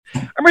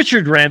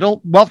Richard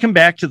Randall, welcome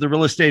back to the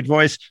Real Estate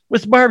Voice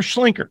with Barb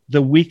Schlinker,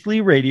 the weekly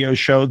radio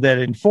show that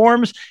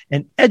informs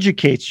and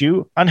educates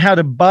you on how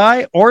to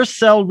buy or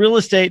sell real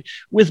estate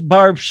with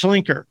Barb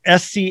Schlinker,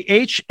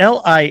 SCHLINKER.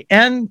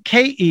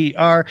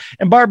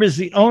 And Barb is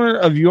the owner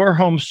of Your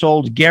Home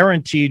Sold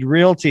Guaranteed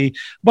Realty.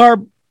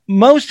 Barb,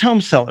 most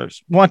home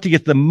sellers want to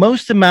get the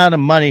most amount of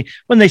money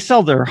when they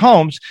sell their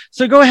homes.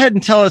 So go ahead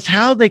and tell us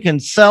how they can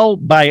sell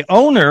by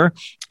owner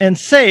and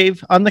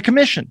save on the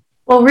commission.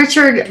 Well,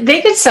 Richard,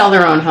 they could sell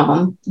their own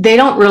home. They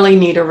don't really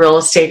need a real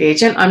estate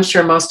agent. I'm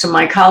sure most of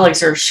my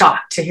colleagues are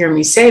shocked to hear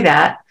me say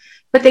that,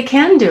 but they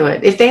can do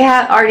it. If they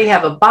already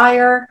have a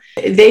buyer,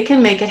 they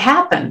can make it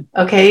happen.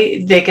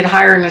 Okay. They could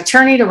hire an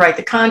attorney to write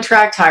the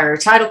contract, hire a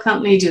title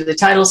company, do the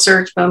title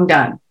search, boom,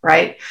 done,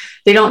 right?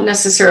 They don't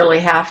necessarily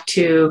have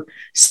to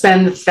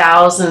spend the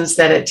thousands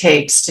that it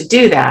takes to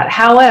do that.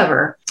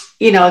 However,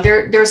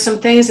 there's some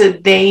things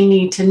that they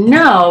need to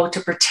know to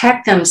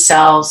protect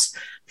themselves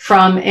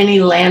from any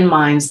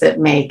landmines that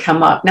may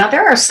come up. Now,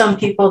 there are some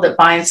people that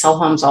buy and sell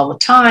homes all the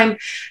time.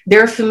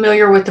 They're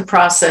familiar with the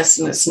process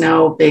and it's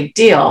no big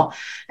deal.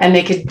 And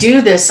they could do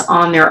this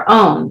on their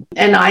own.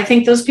 And I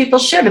think those people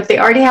should. If they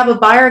already have a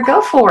buyer,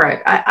 go for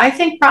it. I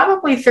think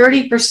probably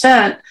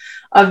 30%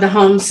 of the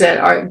homes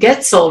that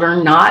get sold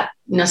are not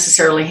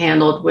necessarily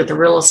handled with a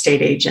real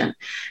estate agent.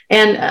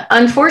 And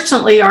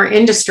unfortunately, our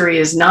industry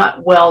is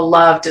not well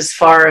loved as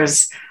far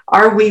as,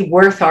 are we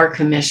worth our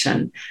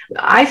commission?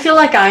 I feel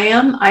like I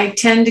am. I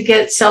tend to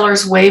get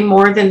sellers way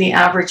more than the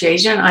average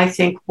agent. I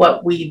think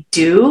what we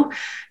do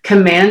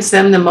commands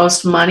them the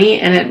most money,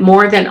 and it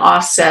more than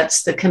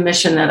offsets the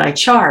commission that I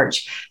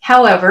charge.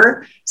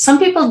 However, some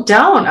people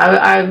don't.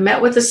 I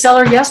met with a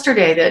seller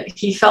yesterday that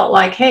he felt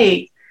like,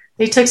 hey,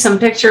 they took some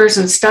pictures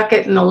and stuck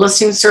it in the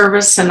listing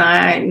service,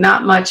 and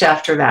not much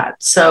after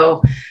that.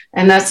 So,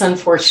 and that's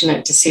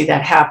unfortunate to see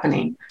that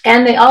happening.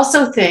 And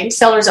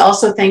sellers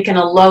also think in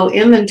a low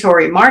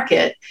inventory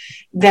market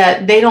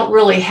that they don't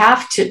really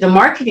have to. The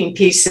marketing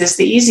piece is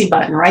the easy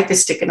button, right? They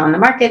stick it on the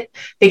market,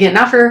 they get an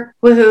offer,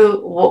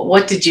 woohoo,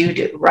 what did you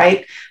do,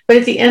 right? But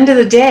at the end of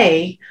the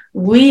day,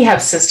 we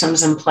have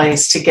systems in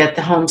place to get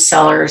the home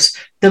sellers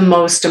the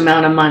most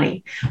amount of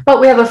money. But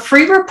we have a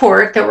free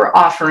report that we're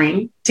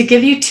offering to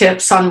give you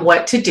tips on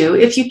what to do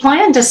if you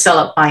plan to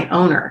sell it by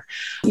owner.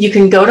 You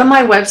can go to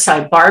my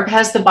website,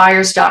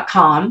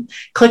 barbhasthebuyers.com,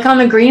 click on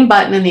the green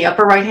button in the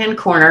upper right-hand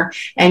corner,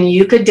 and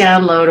you could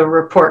download a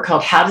report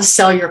called How to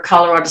Sell Your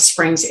Colorado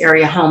Springs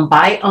Area Home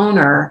by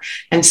Owner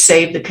and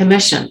Save the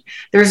Commission.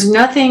 There's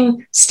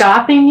nothing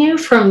stopping you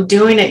from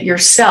doing it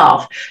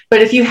yourself.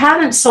 But if you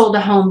haven't sold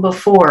a home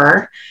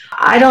before,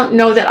 I don't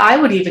know that I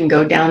would even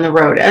go down the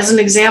road. As an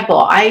example,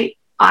 I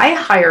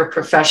hire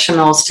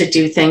professionals to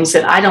do things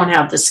that I don't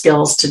have the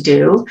skills to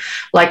do.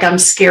 Like, I'm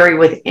scary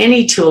with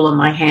any tool in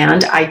my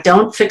hand. I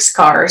don't fix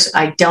cars.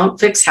 I don't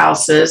fix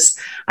houses.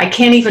 I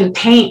can't even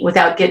paint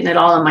without getting it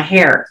all in my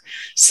hair.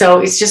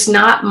 So it's just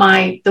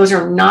those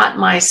are not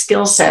my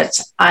skill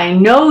sets. I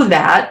know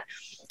that,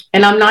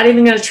 and I'm not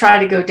even going to try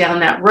to go down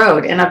that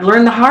road. And I've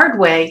learned the hard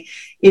way.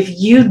 If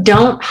you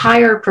don't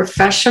hire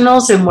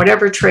professionals in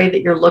whatever trade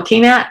that you're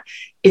looking at,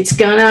 it's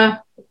going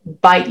to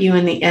bite you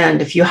in the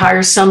end. If you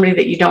hire somebody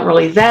that you don't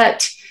really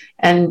vet,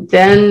 and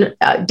then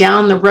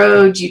down the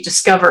road you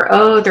discover,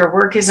 oh, their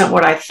work isn't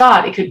what I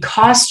thought, it could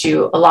cost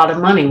you a lot of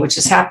money, which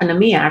has happened to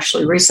me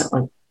actually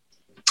recently.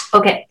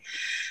 Okay,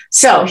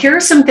 so here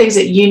are some things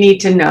that you need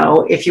to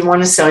know if you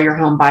want to sell your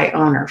home by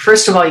owner.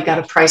 First of all, you got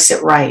to price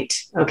it right,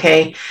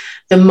 okay?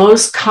 The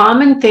most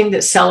common thing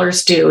that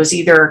sellers do is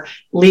either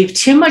leave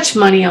too much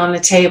money on the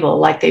table,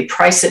 like they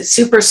price it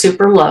super,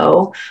 super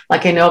low.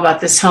 Like I know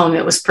about this home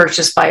that was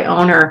purchased by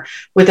owner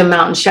with a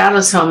Mountain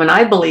Shadows home, and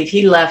I believe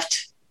he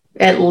left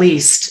at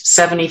least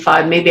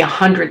 $75,000, maybe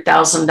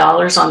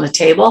 $100,000 on the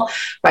table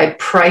by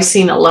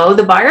pricing it low.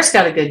 The buyer's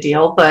got a good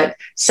deal, but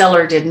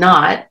seller did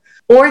not.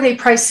 Or they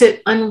price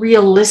it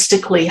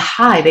unrealistically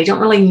high. They don't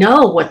really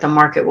know what the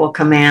market will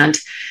command.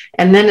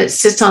 And then it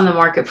sits on the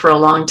market for a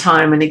long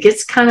time and it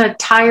gets kind of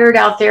tired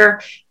out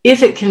there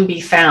if it can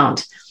be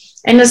found.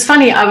 And it's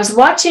funny, I was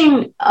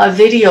watching a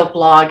video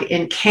blog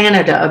in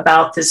Canada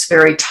about this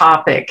very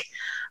topic.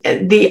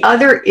 The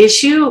other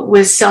issue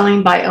with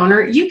selling by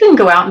owner, you can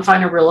go out and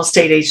find a real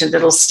estate agent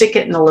that'll stick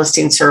it in the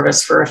listing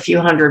service for a few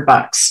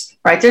 $100,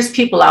 right? There's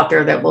people out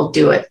there that will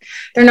do it.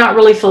 They're not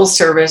really full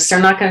service.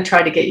 They're not going to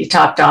try to get you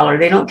top dollar.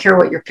 They don't care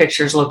what your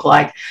pictures look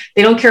like.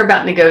 They don't care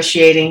about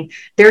negotiating.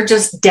 They're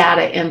just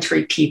data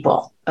entry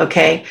people.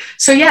 Okay.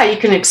 So yeah, you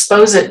can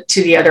expose it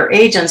to the other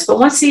agents, but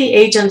once the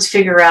agents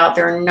figure out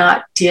they're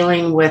not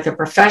dealing with a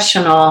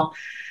professional,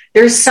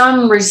 there's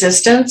some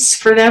resistance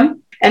for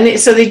them. And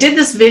so they did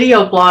this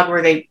video blog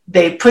where they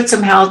put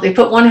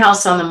one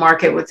house on the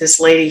market with this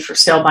lady for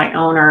sale by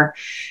owner.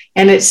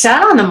 And it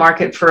sat on the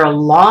market for a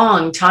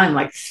long time,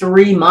 like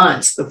 3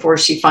 months before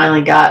she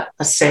finally got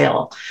a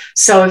sale.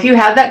 So if you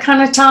have that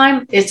kind of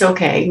time, it's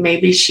okay.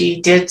 Maybe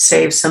she did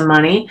save some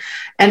money.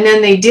 And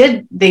then they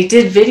did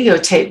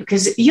videotape,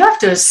 because you have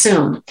to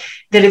assume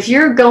that if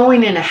you're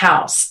going in a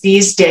house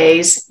these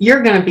days,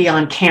 you're going to be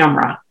on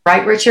camera,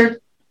 right,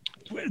 Richard?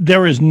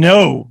 There is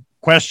no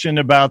question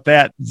about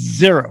that.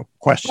 Zero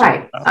question.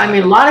 Right. I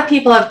mean, a lot of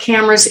people have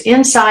cameras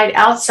inside,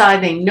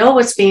 outside. They know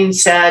what's being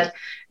said.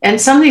 And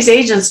some of these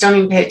agents don't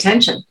even pay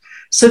attention.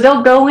 So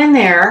they'll go in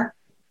there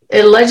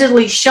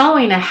allegedly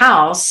showing a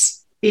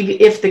house.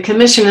 If the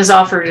commission is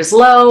offered as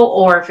low,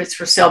 or if it's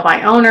for sale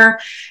by owner,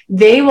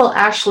 they will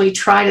actually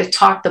try to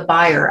talk the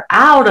buyer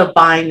out of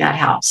buying that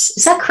house.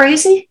 Is that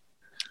crazy?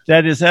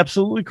 That is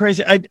absolutely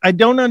crazy. I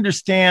don't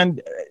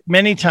understand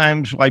many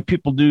times why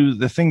people do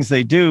the things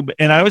they do.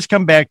 And I always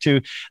come back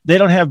to, they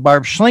don't have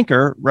Barb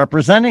Schlinker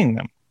representing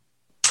them.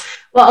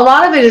 Well, a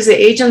lot of it is the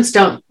agents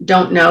don't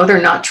know.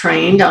 They're not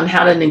trained on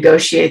how to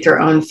negotiate their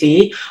own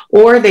fee,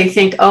 or they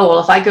think, oh, well,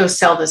 if I go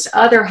sell this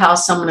other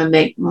house, I'm going to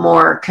make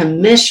more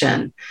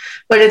commission.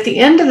 But at the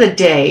end of the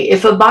day,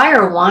 if a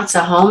buyer wants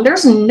a home,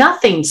 there's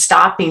nothing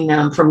stopping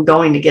them from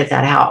going to get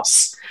that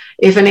house.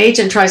 If an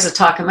agent tries to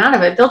talk them out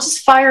of it, they'll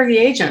just fire the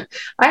agent.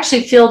 I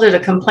actually fielded a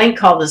complaint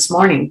call this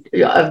morning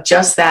of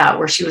just that,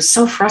 where she was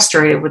so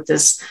frustrated with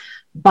this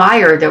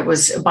buyer that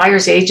was a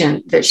buyer's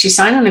agent, that she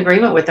signed an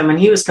agreement with him and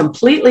he was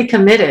completely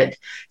committed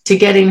to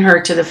getting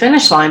her to the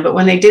finish line. But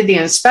when they did the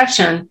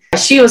inspection,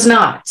 she was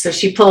not. So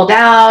she pulled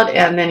out,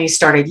 and then he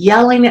started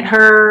yelling at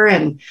her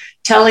and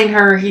telling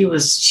her she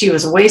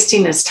was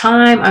wasting his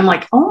time. I'm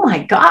like, oh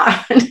my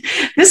God,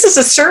 this is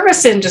a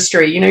service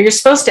industry. You're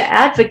supposed to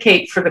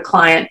advocate for the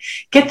client,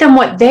 get them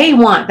what they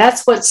want.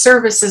 That's what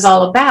service is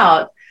all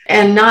about.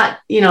 And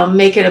not,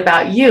 make it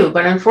about you.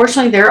 But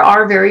unfortunately, there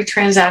are very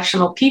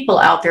transactional people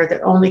out there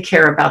that only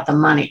care about the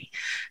money.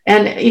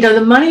 And,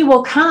 the money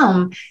will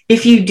come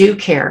if you do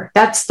care.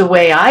 That's the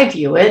way I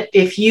view it.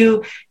 If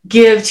you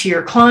give to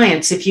your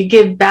clients, if you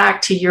give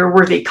back to your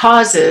worthy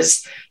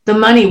causes, the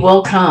money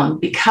will come,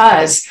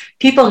 because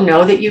people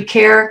know that you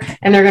care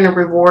and they're going to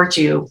reward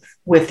you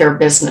with their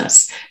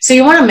business. So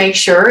you want to make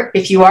sure,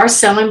 if you are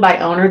selling by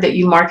owner, that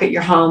you market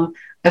your home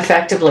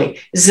effectively.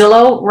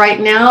 Zillow right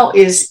now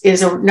is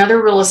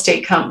another real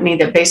estate company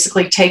that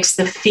basically takes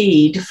the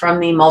feed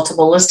from the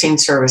multiple listing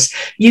service.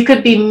 You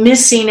could be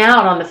missing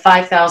out on the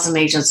 5,000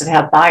 agents that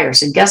have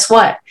buyers. And guess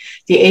what?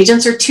 The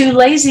agents are too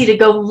lazy to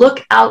go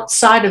look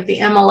outside of the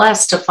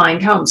MLS to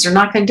find homes. They're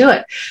not going to do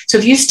it. So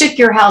if you stick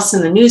your house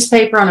in the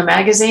newspaper, on a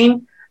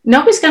magazine,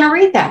 nobody's going to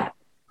read that,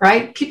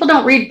 right? People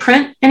don't read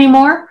print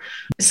anymore.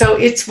 So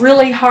it's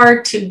really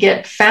hard to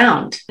get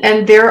found.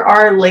 And there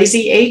are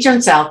lazy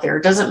agents out there.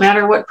 It doesn't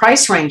matter what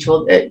price range.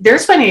 Well,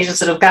 there's been agents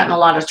that have gotten a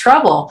lot of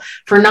trouble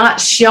for not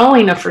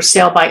showing a for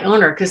sale by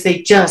owner, because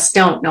they just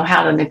don't know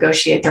how to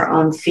negotiate their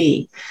own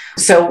fee.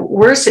 So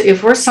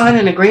if we're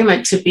signing an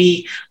agreement to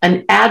be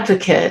an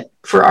advocate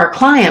for our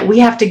client, we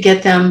have to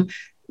get them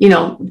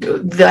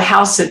the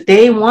house that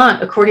they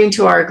want according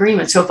to our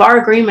agreement. So if our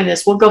agreement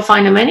is we'll go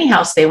find them any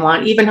house they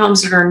want, even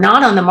homes that are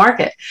not on the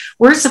market,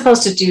 we're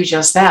supposed to do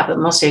just that, but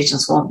most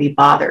agents won't be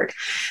bothered.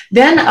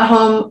 Then a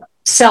home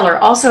seller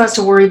also has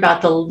to worry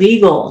about the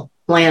legal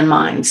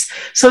landmines.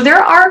 So there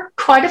are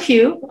quite a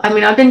few. I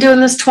mean, I've been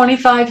doing this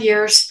 25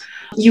 years.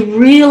 You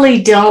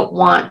really don't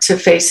want to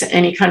face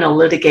any kind of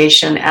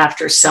litigation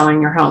after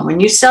selling your home. When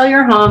you sell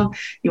your home,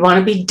 you want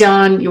to be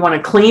done. You want a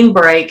clean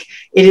break.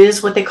 It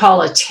is what they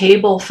call a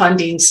table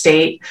funding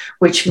state,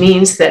 which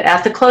means that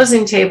at the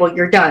closing table,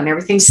 you're done.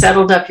 Everything's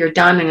settled up, you're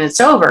done, and it's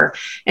over.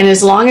 And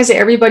as long as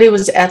everybody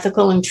was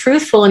ethical and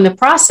truthful in the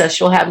process,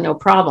 you'll have no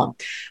problem.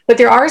 But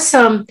there are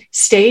some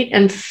state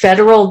and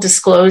federal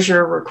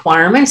disclosure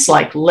requirements,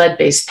 like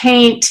lead-based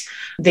paint,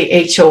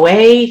 the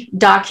HOA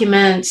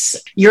documents,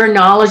 your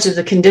knowledge of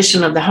the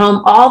condition of the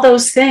home. All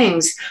those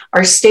things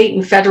are state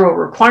and federal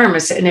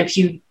requirements. And if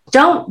you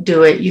don't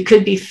do it, you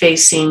could be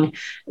facing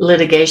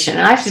litigation.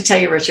 And I have to tell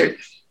you, Richard,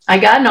 I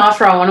got an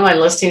offer on one of my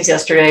listings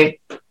yesterday,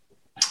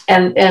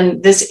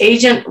 and this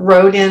agent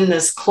wrote in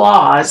this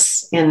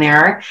clause in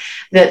there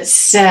that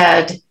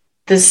said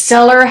the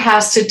seller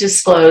has to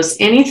disclose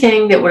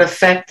anything that would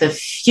affect the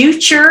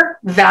future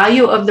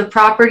value of the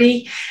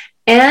property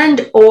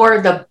and or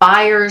the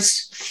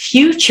buyer's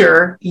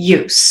future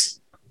use.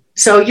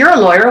 So you're a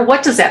lawyer.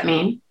 What does that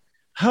mean?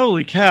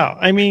 Holy cow.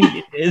 I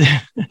mean,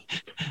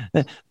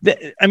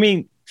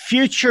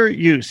 future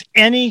use,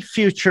 any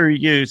future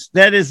use,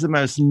 that is the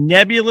most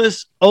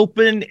nebulous,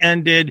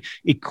 open-ended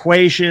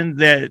equation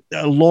that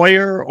a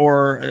lawyer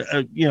or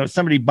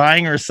somebody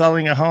buying or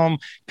selling a home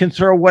can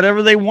throw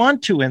whatever they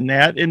want to in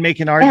that and make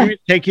an argument,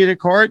 take you to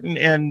court,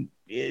 and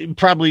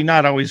probably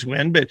not always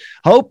win, but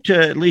hope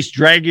to at least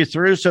drag you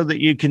through so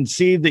that you can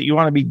see that you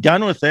want to be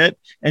done with it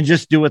and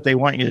just do what they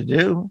want you to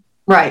do.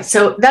 Right.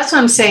 So that's what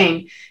I'm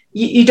saying.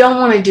 You don't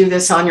want to do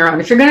this on your own.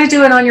 If you're going to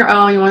do it on your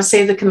own, you want to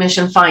save the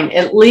commission, fine.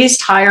 At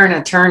least hire an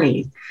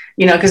attorney,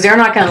 because they're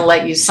not going to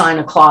let you sign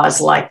a clause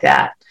like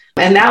that.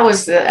 And that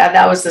was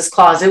this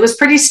clause. It was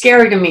pretty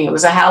scary to me. It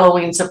was a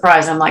Halloween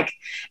surprise. I'm like,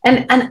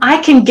 and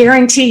I can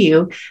guarantee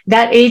you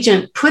that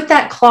agent put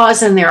that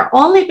clause in there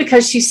only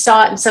because she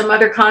saw it in some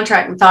other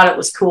contract and thought it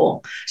was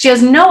cool. She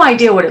has no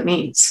idea what it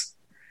means.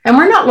 And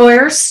we're not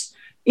lawyers.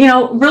 You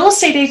know, real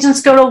estate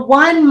agents go to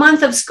 1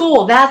 month of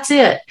school. That's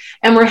it.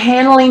 And we're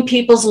handling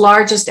people's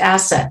largest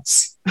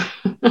assets.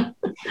 I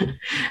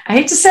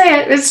hate to say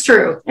it. It's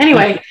true.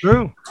 Anyway. It's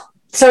true.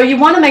 So you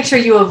want to make sure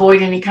you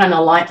avoid any kind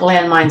of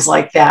landmines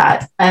like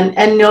that,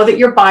 and know that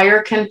your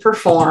buyer can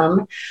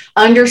perform,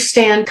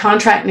 understand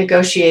contract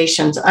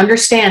negotiations,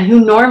 understand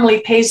who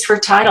normally pays for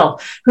title,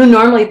 who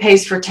normally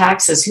pays for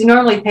taxes, who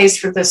normally pays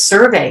for the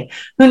survey,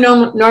 who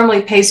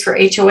normally pays for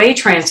HOA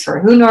transfer,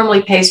 who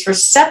normally pays for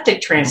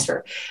septic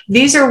transfer.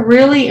 These are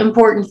really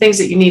important things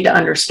that you need to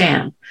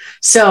understand.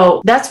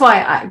 So that's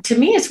why, to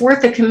me, it's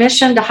worth the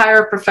commission to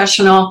hire a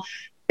professional,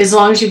 as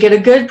long as you get a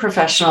good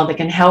professional that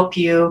can help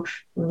you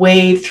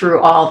wade through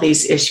all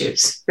these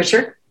issues.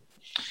 Richard?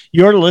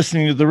 You're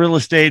listening to The Real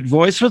Estate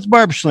Voice with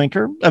Barb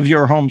Schlinker of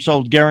Your Home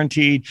Sold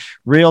Guaranteed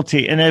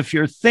Realty. And if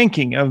you're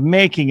thinking of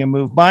making a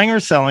move, buying or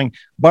selling,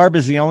 Barb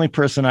is the only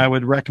person I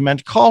would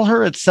recommend. Call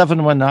her at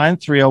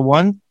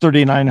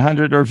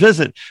 719-301-3900 or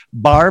visit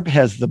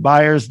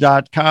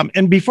barbhasthebuyers.com.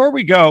 And before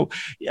we go,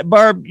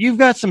 Barb, you've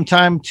got some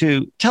time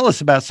to tell us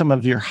about some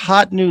of your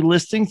hot new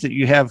listings that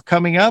you have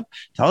coming up.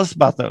 Tell us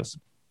about those.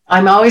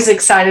 I'm always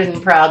excited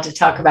and proud to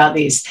talk about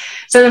these.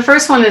 So the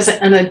first one is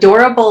an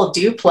adorable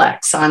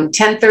duplex on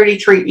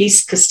 1033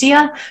 East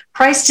Castilla,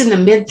 priced in the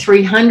mid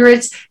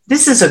 300s.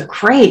 This is a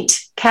great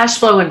cash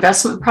flow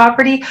investment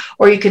property,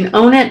 or you can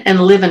own it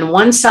and live in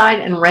one side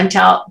and rent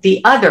out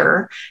the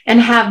other and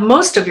have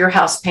most of your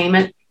house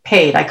payment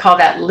paid. I call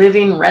that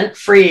living rent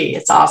free.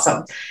 It's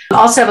awesome. I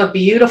also have a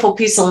beautiful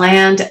piece of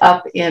land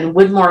up in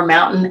Woodmore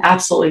Mountain,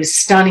 absolutely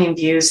stunning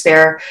views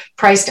there,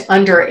 priced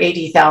under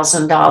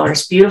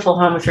 $80,000. Beautiful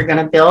home if you're going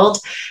to build.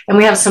 And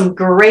we have some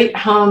great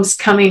homes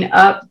coming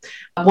up.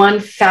 One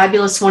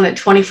fabulous one at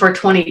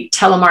 2420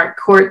 Telemark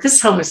Court.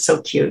 This home is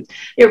so cute.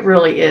 It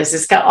really is.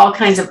 It's got all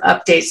kinds of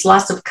updates,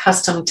 lots of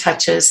custom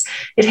touches.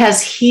 It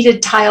has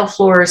heated tile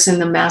floors in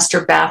the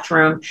master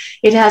bathroom.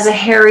 It has a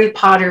Harry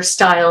Potter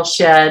style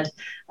shed.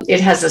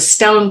 It has a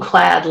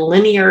stone-clad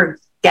linear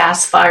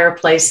gas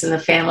fireplace in the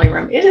family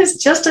room. It is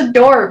just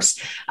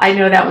adorbs. I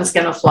know that one's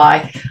going to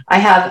fly. I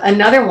have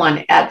another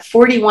one at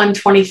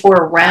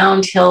 4124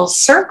 Round Hill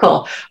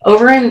Circle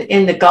over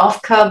in the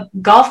Golf Club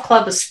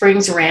of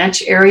Springs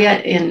Ranch area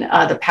in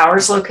the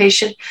Powers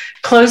location,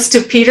 close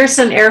to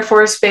Peterson Air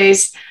Force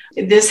Base.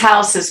 This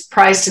house is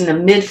priced in the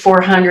mid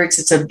 400s.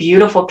 It's a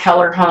beautiful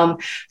Keller home,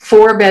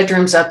 4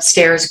 bedrooms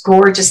upstairs,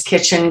 gorgeous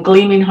kitchen,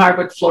 gleaming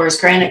hardwood floors,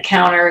 granite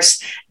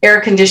counters,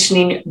 air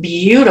conditioning,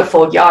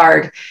 beautiful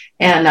yard.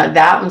 And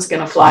that one's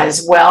going to fly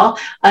as well.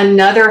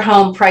 Another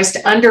home priced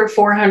under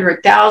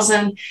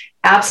 $400,000,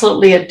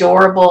 absolutely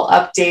adorable,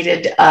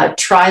 updated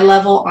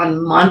tri-level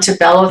on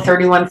Montebello,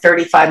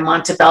 3135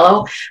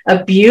 Montebello,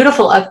 a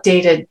beautiful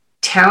updated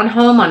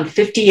townhome on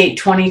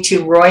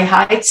 5822 Roy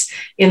Heights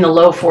in the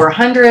low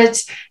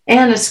 400s,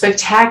 and a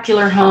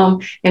spectacular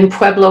home in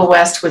Pueblo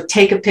West with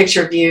take a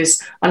picture views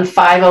on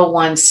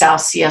 501 South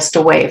Siesta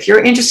Way. If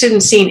you're interested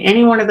in seeing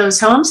any one of those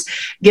homes,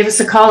 give us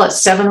a call at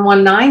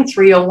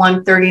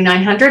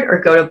 719-301-3900 or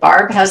go to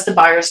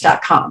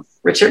barbhasthebuyers.com.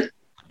 Richard?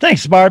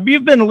 Thanks, Barb.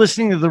 You've been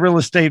listening to The Real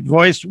Estate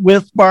Voice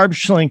with Barb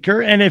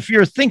Schlinker. And if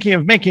you're thinking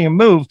of making a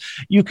move,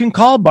 you can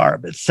call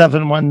Barb at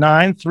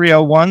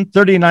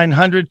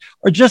 719-301-3900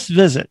 or just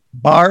visit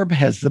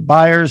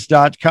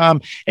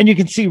barbhasthebuyers.com. And you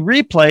can see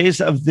replays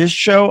of this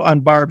show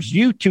on Barb's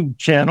YouTube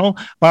channel,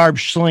 Barb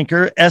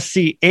Schlinker,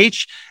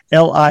 SCHLINKER,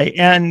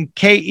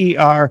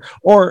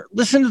 or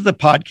listen to the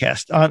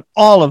podcast on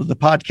all of the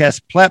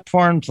podcast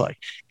platforms like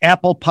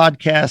Apple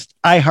Podcast,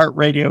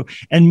 iHeartRadio,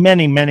 and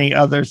many, many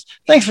others.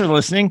 Thanks for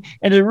listening.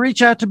 And to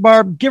reach out to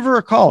Barb, give her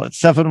a call at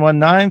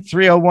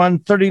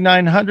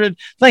 719-301-3900.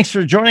 Thanks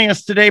for joining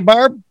us today,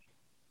 Barb.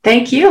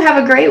 Thank you.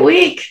 Have a great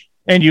week.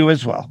 And you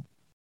as well.